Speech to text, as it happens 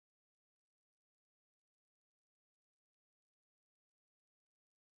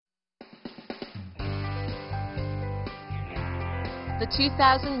the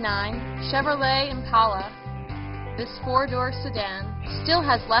 2009 Chevrolet Impala. This four-door sedan still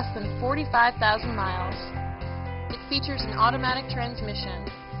has less than 45,000 miles. It features an automatic transmission,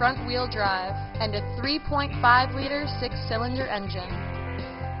 front-wheel drive, and a 3.5-liter six-cylinder engine.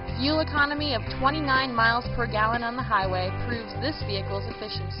 Fuel economy of 29 miles per gallon on the highway proves this vehicle's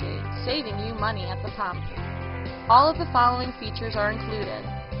efficiency, saving you money at the pump. All of the following features are included: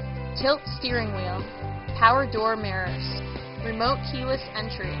 tilt steering wheel, power door mirrors, remote keyless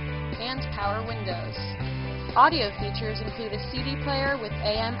entry, and power windows. Audio features include a CD player with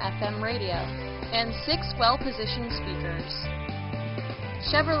AM/FM radio and 6 well-positioned speakers.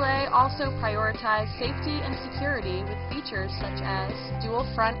 Chevrolet also prioritized safety and security with features such as dual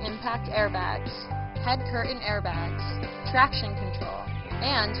front impact airbags, head curtain airbags, traction control,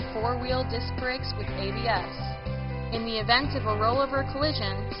 and four-wheel disc brakes with ABS. In the event of a rollover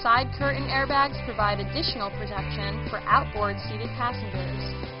collision, side curtain airbags provide additional protection for outboard seated passengers.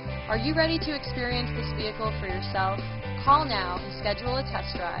 Are you ready to experience this vehicle for yourself? Call now and schedule a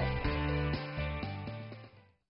test drive.